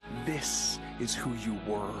This is who you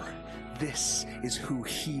were. This is who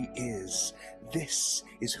he is. This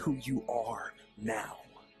is who you are now.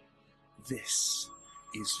 This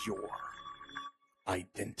is your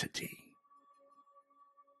identity.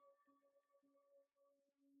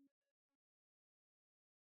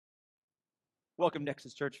 Welcome,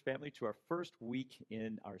 Nexus Church family, to our first week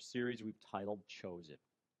in our series we've titled Chosen.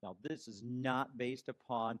 Now, this is not based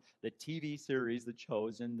upon the TV series The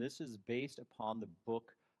Chosen. This is based upon the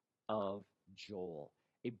book of Joel,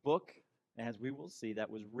 a book, as we will see, that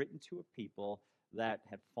was written to a people that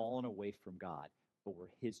had fallen away from God, but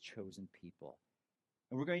were his chosen people.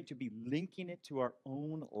 And we're going to be linking it to our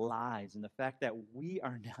own lives and the fact that we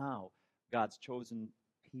are now God's chosen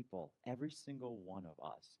people, every single one of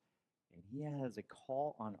us. And he has a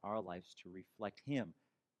call on our lives to reflect him,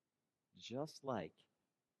 just like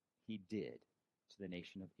he did to the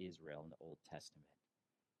nation of Israel in the Old Testament.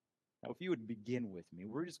 Now, if you would begin with me,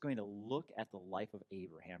 we're just going to look at the life of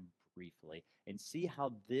Abraham briefly and see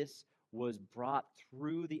how this was brought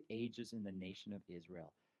through the ages in the nation of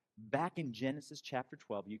Israel. Back in Genesis chapter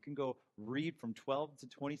 12, you can go read from 12 to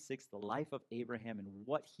 26 the life of Abraham and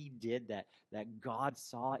what he did that God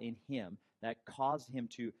saw in him that caused him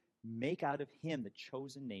to make out of him the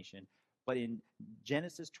chosen nation. But in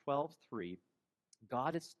Genesis 12:3,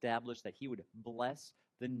 God established that he would bless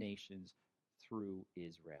the nations through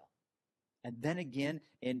Israel. And then again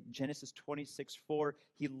in Genesis 26:4,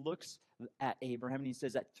 he looks at Abraham and he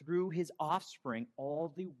says that through his offspring,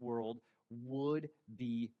 all the world would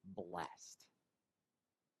be blessed.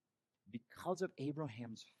 Because of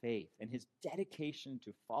Abraham's faith and his dedication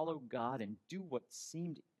to follow God and do what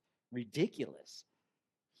seemed ridiculous,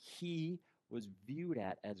 he was viewed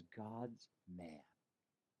at as God's man.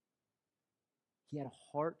 He had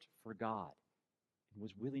a heart for God and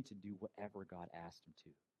was willing to do whatever God asked him to.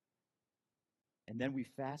 And then we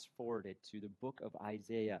fast forwarded to the book of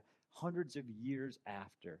Isaiah, hundreds of years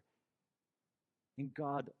after. And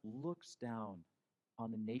God looks down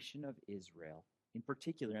on the nation of Israel, in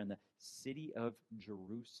particular on the city of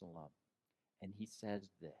Jerusalem. And he says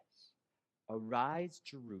this, "Arise,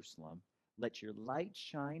 Jerusalem, let your light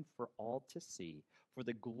shine for all to see, for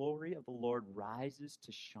the glory of the Lord rises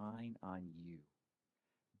to shine on you.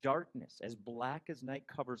 Darkness as black as night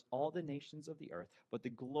covers all the nations of the earth, but the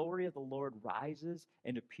glory of the Lord rises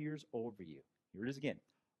and appears over you." Here it is again.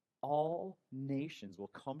 "All nations will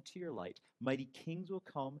come to your light. Mighty kings will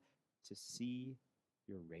come to see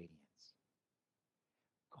your radiance."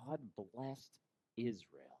 God blessed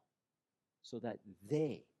Israel so that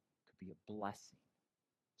they could be a blessing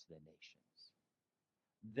to the nations.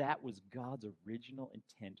 That was God's original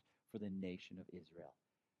intent for the nation of Israel,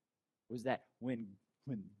 was that when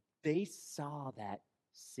they saw that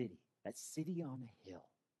city on a hill,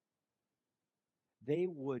 they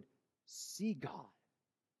would see God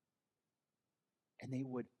and they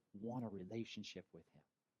would want a relationship with him.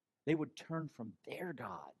 They would turn from their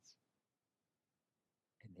gods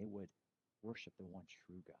and they would worship the one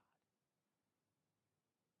true God.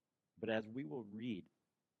 But as we will read,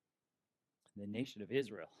 the nation of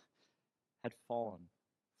Israel had fallen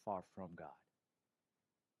far from God.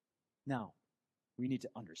 Now, we need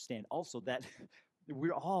to understand also that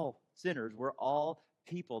we're all sinners. We're all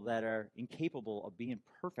people that are incapable of being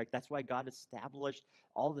perfect. That's why God established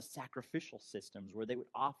all the sacrificial systems where they would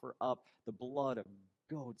offer up the blood of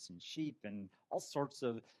goats and sheep and all sorts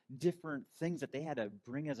of different things that they had to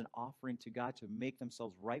bring as an offering to God to make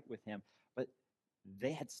themselves right with him. But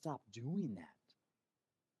they had stopped doing that.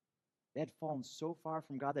 They had fallen so far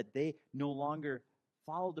from God that they no longer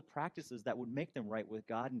followed the practices that would make them right with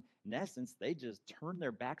God. And in essence, they just turned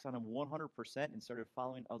their backs on him 100% and started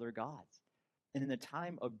following other gods. And in the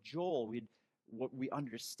time of Joel, what we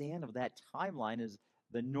understand of that timeline is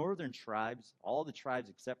the northern tribes, all the tribes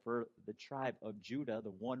except for the tribe of Judah, the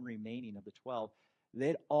one remaining of the 12,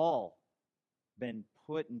 they'd all been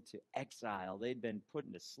put into exile. They'd been put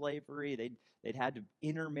into slavery. They'd had to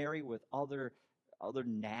intermarry with other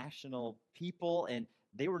national people, and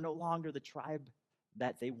they were no longer the tribe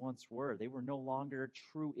that they once were. They were no longer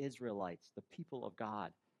true Israelites, the people of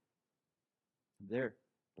God. Their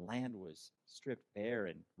land was stripped bare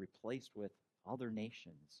and replaced with other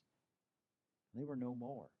nations. They were no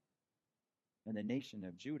more. And the nation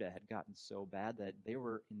of Judah had gotten so bad that they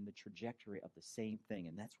were in the trajectory of the same thing,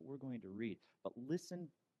 and that's what we're going to read. But listen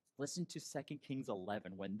to 2 Kings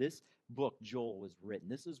 11. When this book, Joel, was written,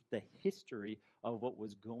 this is the history of what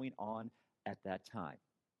was going on at that time.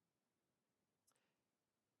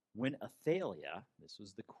 When Athaliah, this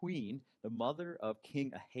was the queen, the mother of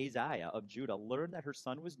King Ahaziah of Judah, learned that her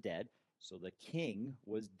son was dead, so the king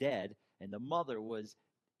was dead, and the mother was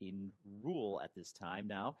in rule at this time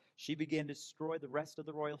now, she began to destroy the rest of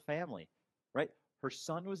the royal family, right? Her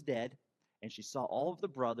son was dead, and she saw all of the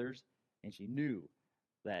brothers, and she knew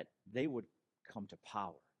that they would come to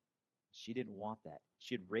power. She didn't want that.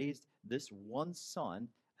 She had raised this one son,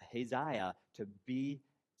 Ahaziah, to be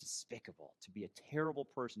despicable, to be a terrible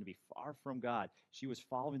person, to be far from God. She was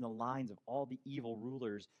following the lines of all the evil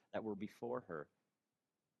rulers that were before her.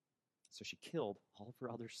 So she killed all of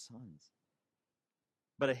her other sons.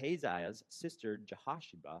 But Ahaziah's sister,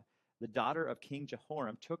 Jehosheba, the daughter of King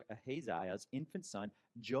Jehoram, took Ahaziah's infant son,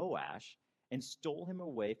 Joash, and stole him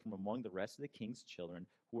away from among the rest of the king's children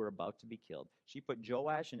who were about to be killed. She put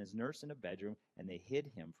Joash and his nurse in a bedroom, and they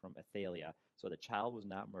hid him from Athaliah, so the child was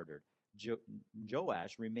not murdered.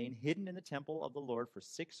 Joash remained hidden in the temple of the Lord for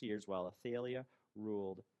 6 years while Athaliah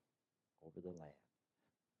ruled over the land.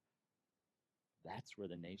 That's where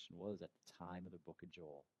the nation was at the time of the book of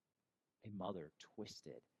Joel. A mother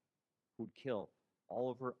twisted who'd kill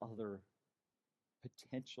all of her other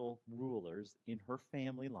potential rulers in her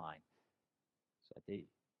family line so that they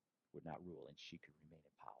would not rule and she could remain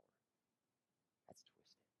in power. That's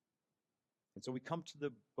twisted. And so we come to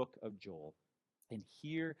the book of Joel, and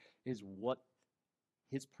here is what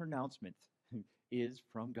his pronouncement is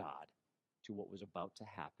from God to what was about to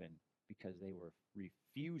happen because they were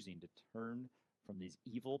refusing to turn from these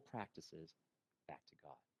evil practices back to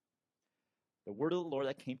God. The word of the Lord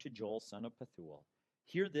that came to Joel, son of Pethuel.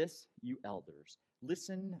 Hear this, you elders.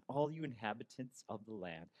 Listen, all you inhabitants of the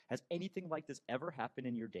land. Has anything like this ever happened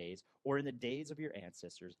in your days or in the days of your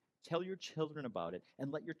ancestors? Tell your children about it,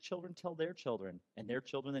 and let your children tell their children, and their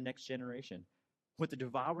children the next generation. What the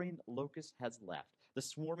devouring locust has left, the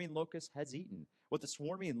swarming locust has eaten. What the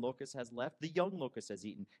swarming locust has left, the young locust has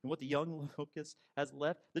eaten. And what the young locust has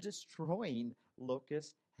left, the destroying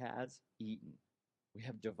locust has eaten. We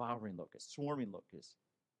have devouring locusts, swarming locusts,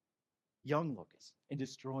 young locusts, and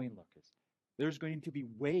destroying locusts. There's going to be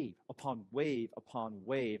wave upon wave upon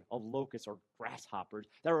wave of locusts or grasshoppers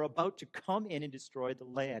that are about to come in and destroy the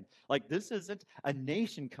land. Like, this isn't a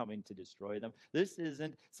nation coming to destroy them. This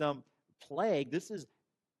isn't some plague. This is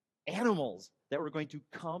animals that were going to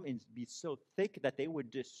come and be so thick that they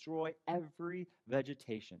would destroy every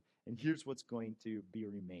vegetation. And here's what's going to be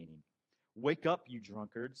remaining. Wake up, you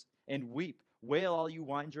drunkards, and weep. Wail, all you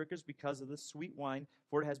wine drinkers, because of the sweet wine,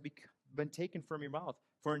 for it has been taken from your mouth.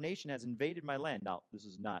 For a nation has invaded my land. Now, this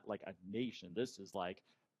is not like a nation. This is like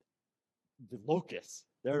the locusts.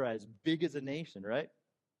 They're as big as a nation, right?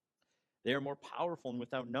 They are more powerful and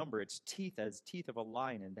without number. Its teeth as teeth of a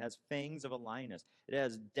lion, and has fangs of a lioness. It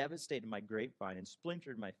has devastated my grapevine and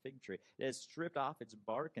splintered my fig tree. It has stripped off its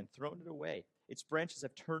bark and thrown it away. Its branches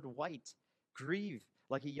have turned white. Grieve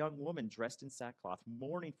like a young woman dressed in sackcloth,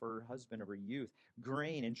 mourning for her husband of her youth.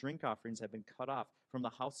 Grain and drink offerings have been cut off from the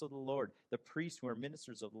house of the Lord. The priests who are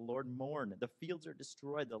ministers of the Lord mourn. The fields are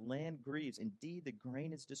destroyed. The land grieves. Indeed, the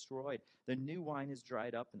grain is destroyed. The new wine is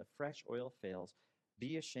dried up, and the fresh oil fails.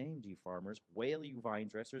 Be ashamed, you farmers. Wail, you vine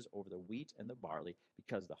dressers, over the wheat and the barley,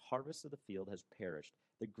 because the harvest of the field has perished.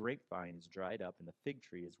 The grapevine is dried up, and the fig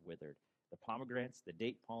tree is withered. The pomegranates, the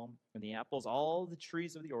date palm, and the apples, all the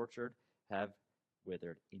trees of the orchard have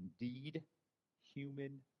withered. Indeed,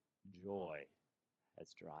 human joy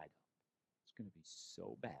has dried up. It's going to be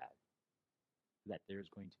so bad that there's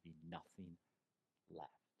going to be nothing left.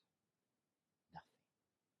 Nothing.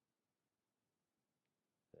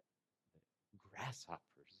 The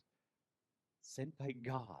grasshoppers sent by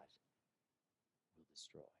God will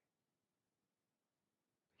destroy.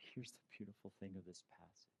 Here's the beautiful thing of this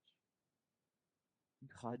passage.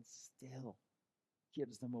 God still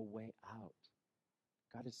gives them a way out.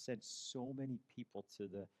 God has sent so many people to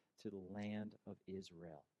the land of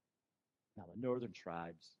Israel. Now, the northern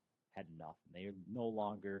tribes had enough, and they no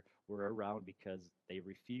longer were around because they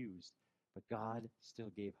refused. But God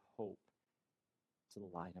still gave hope to the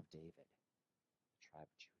line of David, the tribe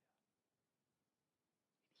of Judah.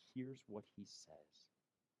 Here's what he says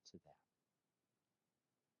to them,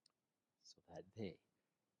 so that they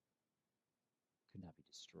could not be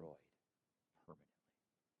destroyed permanently.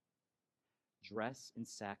 Dress in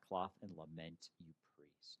sackcloth and lament, you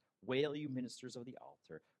priests. Wail, you ministers of the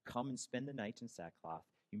altar. Come and spend the night in sackcloth,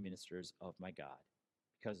 you ministers of my God,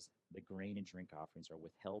 because the grain and drink offerings are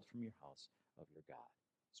withheld from your house of your God.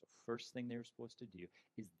 So first thing they were supposed to do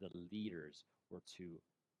is the leaders were to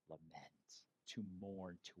lament, to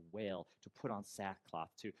mourn, to wail, to put on sackcloth,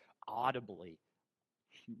 to audibly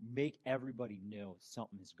make everybody know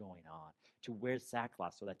something is going on, to wear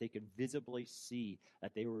sackcloth so that they could visibly see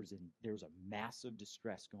that there was a massive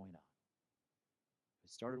distress going on.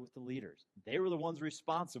 It started with the leaders. They were the ones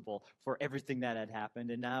responsible for everything that had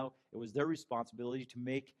happened, and now it was their responsibility to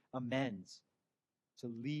make amends, to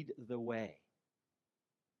lead the way.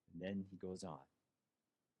 And then he goes on.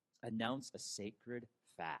 Announce a sacred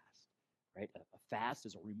fast, right? A fast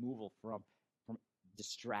is a removal from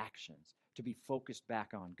distractions, to be focused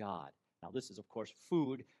back on God. Now, this is, of course,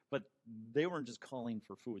 food, but they weren't just calling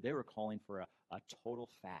for food. They were calling for a total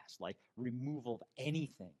fast, like removal of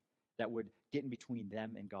anything that would get in between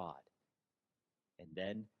them and God. And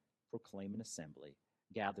then proclaim an assembly,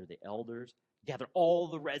 gather the elders, gather all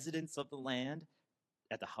the residents of the land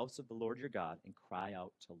at the house of the Lord your God, and cry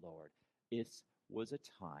out to Lord. It was a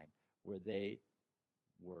time where they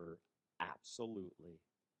were absolutely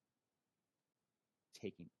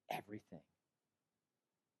taking everything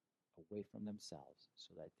away from themselves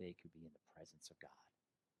so that they could be in the presence of God.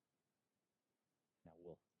 Now,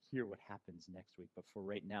 we'll hear what happens next week, but for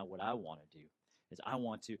right now, what I want to do is I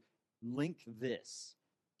want to link this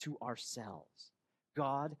to ourselves.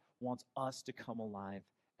 God wants us to come alive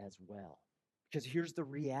as well. Because here's the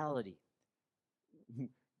reality. The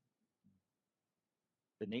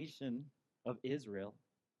nation of Israel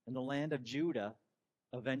and the land of Judah,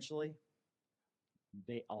 eventually,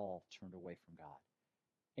 they all turned away from God.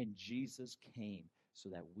 And Jesus came so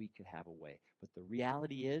that we could have a way. But the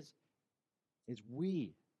reality is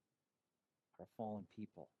we are fallen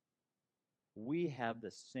people. We have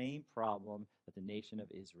the same problem that the nation of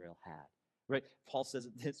Israel had. Right? Paul says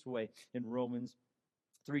it this way in Romans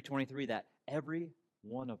 3:23, that every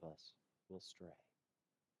one of us will stray.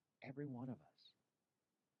 Every one of us.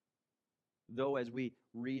 Though, as we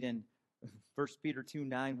read in 1 Peter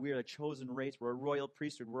 2:9, we are a chosen race, we're a royal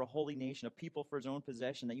priesthood, we're a holy nation, a people for his own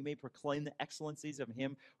possession, that you may proclaim the excellencies of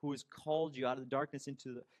him who has called you out of the darkness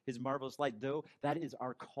into his marvelous light. Though that is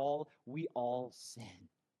our call, we all sin.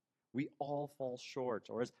 We all fall short.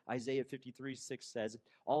 Or as Isaiah 53:6 says,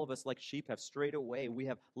 all of us like sheep have strayed away. We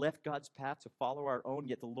have left God's path to follow our own,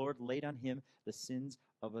 yet the Lord laid on him the sins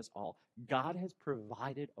of us all. God has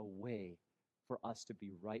provided a way for us to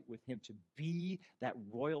be right with him, to be that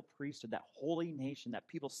royal priesthood, that holy nation, that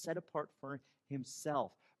people set apart for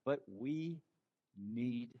himself. But we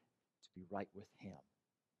need to be right with him.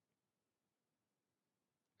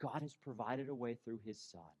 God has provided a way through his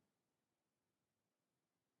Son.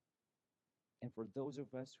 And for those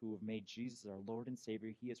of us who have made Jesus our Lord and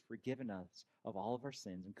Savior, he has forgiven us of all of our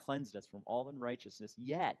sins and cleansed us from all unrighteousness.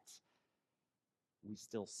 Yet, we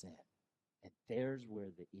still sin. And there's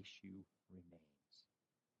where the issue remains.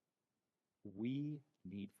 We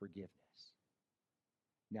need forgiveness.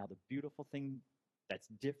 Now, the beautiful thing that's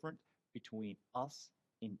different between us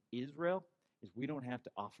and Israel is we don't have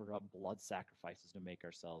to offer up blood sacrifices to make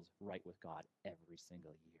ourselves right with God every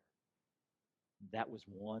single year. That was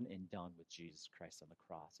one and done with Jesus Christ on the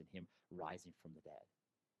cross and him rising from the dead.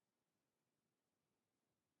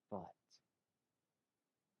 But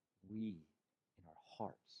we, in our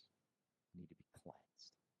hearts, need to be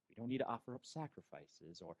cleansed. We don't need to offer up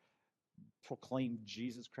sacrifices or proclaim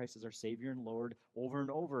Jesus Christ as our Savior and Lord over and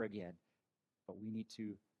over again. But we need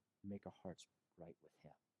to make our hearts right with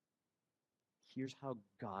him. Here's how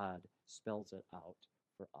God spells it out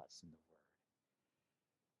for us in the Word.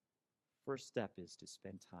 First step is to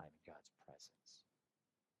spend time in God's presence,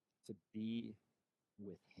 to be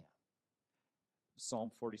with him.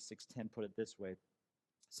 Psalm 46:10 put it this way. It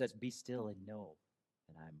says, be still and know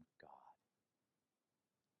that I'm God.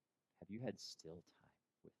 Have you had still time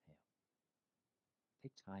with him?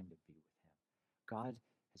 Take time to be with him. God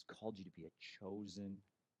has called you to be a chosen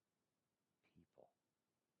people.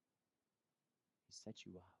 He set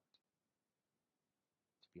you out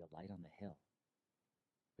to be a light on the hill.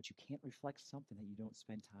 But you can't reflect something that you don't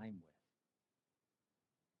spend time with.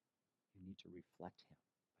 You need to reflect him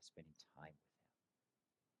by spending time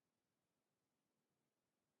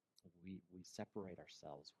with him. We separate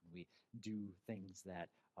ourselves when we do things that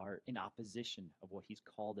are in opposition of what he's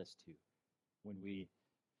called us to. When we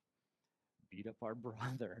beat up our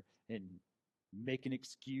brother and make an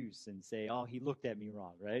excuse and say, oh, he looked at me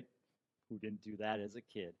wrong, right? Who didn't do that as a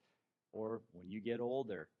kid? Or when you get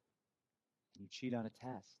older, you cheat on a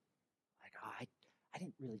test. Like, oh, I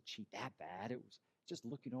didn't really cheat that bad. It was just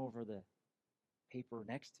looking over the paper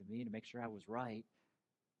next to me to make sure I was right.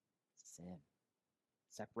 It's sin.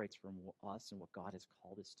 It separates from us and what God has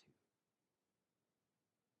called us to.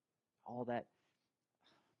 All that,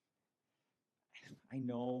 I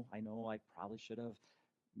know I probably should have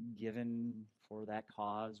given for that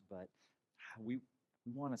cause, but we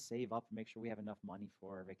want to save up and make sure we have enough money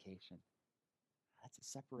for our vacation. That's a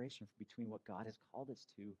separation between what God has called us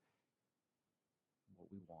to and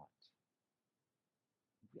what we want.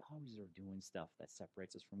 we always are doing stuff that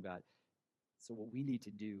separates us from God. So what we need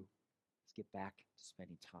to do is get back to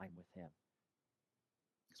spending time with him.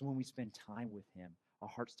 Because when we spend time with him, our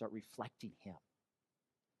hearts start reflecting him.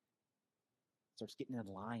 It starts getting in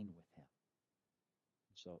line with him.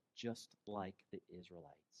 So just like the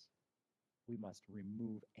Israelites, we must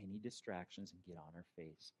remove any distractions and get on our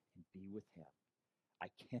face and be with him. I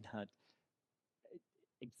cannot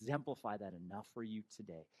exemplify that enough for you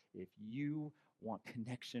today. If you want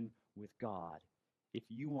connection with God, if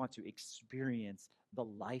you want to experience the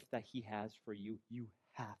life that he has for you, you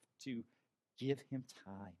have to give him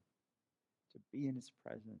time to be in his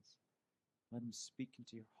presence. Let him speak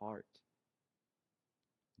into your heart.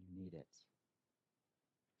 You need it.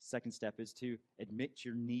 Second step is to admit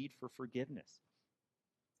your need for forgiveness.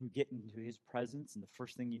 You get into his presence, and the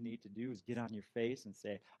first thing you need to do is get on your face and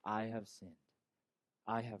say, I have sinned.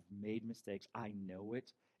 I have made mistakes. I know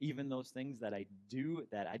it. Even those things that I do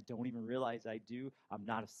that I don't even realize I do, I'm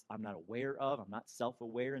not aware of. I'm not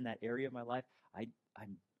self-aware in that area of my life.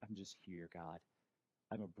 I'm just here, God.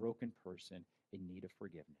 I'm a broken person in need of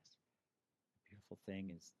forgiveness. The beautiful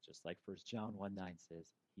thing is, just like 1 John 1:9 says,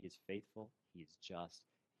 he is faithful, he is just,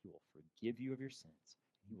 he will forgive you of your sins,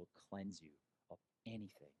 and he will cleanse you of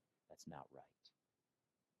anything that's not right.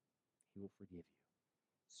 He will forgive you.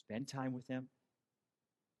 Spend time with him,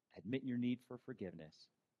 admit your need for forgiveness,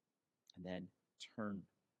 and then turn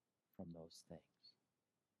from those things,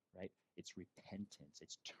 right? It's repentance.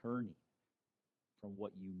 It's turning from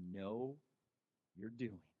what you know you're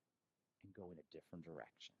doing and go in a different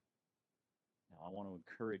direction. Now, I want to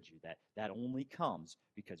encourage you that that only comes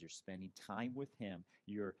because you're spending time with him.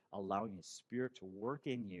 You're allowing his spirit to work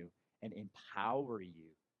in you and empower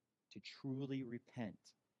you to truly repent,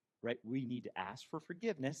 right? We need to ask for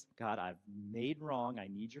forgiveness. God, I've made wrong. I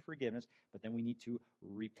need your forgiveness. But then we need to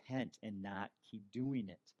repent and not keep doing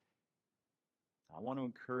it. I want to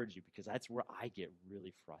encourage you because that's where I get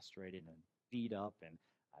really frustrated and beat up, and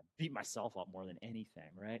I beat myself up more than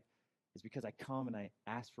anything, right? It's because I come and I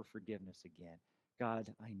ask for forgiveness again.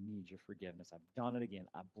 God, I need your forgiveness. I've done it again.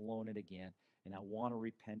 I've blown it again, and I want to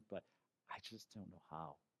repent, but I just don't know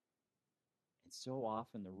how. And so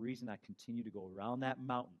often, the reason I continue to go around that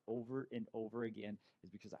mountain over and over again is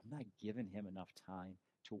because I'm not giving him enough time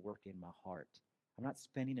to work in my heart. I'm not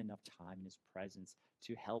spending enough time in his presence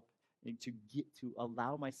to help and to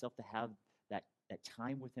allow myself to have that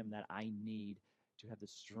time with him that I need to have the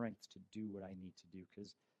strength to do what I need to do,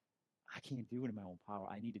 because I can't do it in my own power.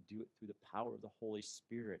 I need to do it through the power of the Holy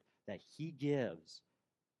Spirit that he gives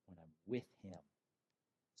when I'm with him.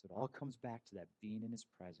 So it all comes back to that being in his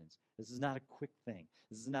presence. This is not a quick thing.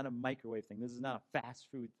 This is not a microwave thing. This is not a fast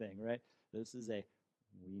food thing, right? This is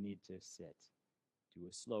we need to sit, do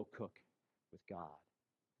a slow cook with God,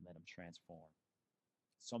 and let him transform.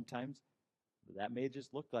 Sometimes that may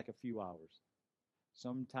just look like a few hours.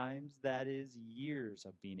 Sometimes that is years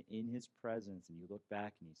of being in his presence, and you look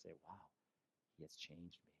back and you say, wow, he has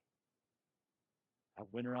changed me. I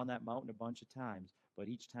went around that mountain a bunch of times, but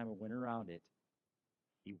each time I went around it,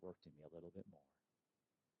 he worked in me a little bit more.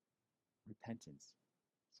 Repentance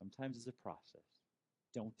sometimes is a process.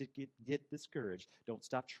 Don't get discouraged. Don't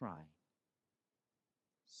stop trying.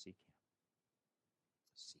 Seek him.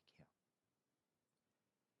 Seek him.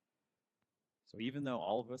 So even though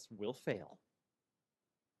all of us will fail,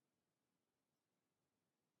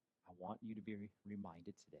 I want you to be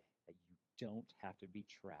reminded today that you don't have to be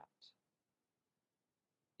trapped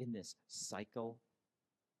in this cycle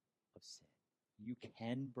of sin. You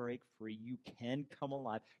can break free. You can come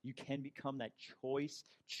alive. You can become that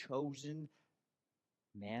chosen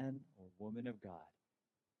man or woman of God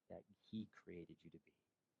that he created you to be.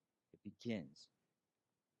 It begins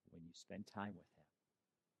when you spend time with him,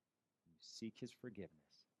 when you seek his forgiveness,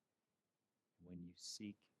 and when you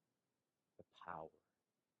seek the power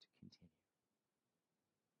to continue.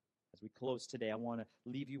 As we close today, I want to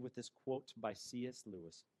leave you with this quote by C.S.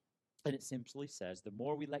 Lewis. And it simply says, the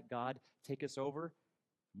more we let God take us over,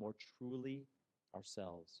 the more truly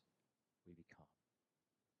ourselves we become.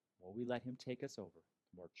 The more we let him take us over,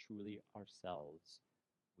 the more truly ourselves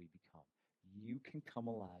we become. You can come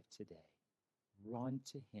alive today. Run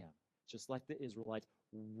to him. Just like the Israelites,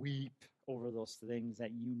 weep over those things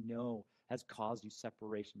that you know has caused you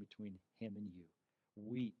separation between him and you.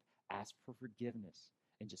 Weep. Ask for forgiveness.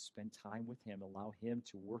 And just spend time with him. Allow him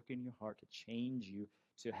to work in your heart, to change you,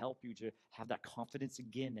 to help you to have that confidence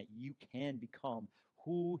again that you can become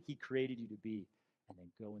who he created you to be, and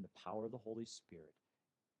then go in the power of the Holy Spirit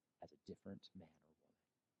as a different man or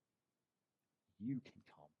woman. You can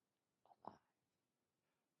come alive.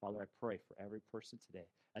 Father, I pray for every person today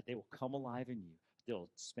that they will come alive in you, they'll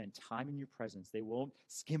spend time in your presence. They won't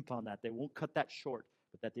skimp on that. They won't cut that short,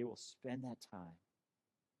 but that they will spend that time.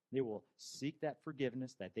 They will seek that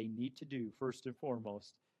forgiveness that they need to do first and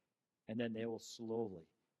foremost, and then they will slowly,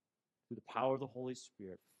 through the power of the Holy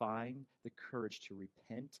Spirit, find the courage to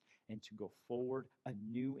repent and to go forward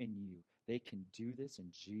anew in you. They can do this in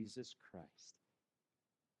Jesus Christ.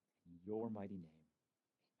 In your mighty name.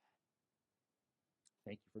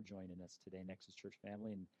 Thank you for joining us today, Nexus Church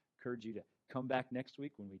family, and encourage you to come back next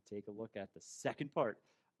week when we take a look at the second part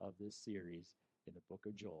of this series in the book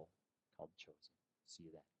of Joel called Chosen. See you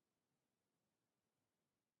then.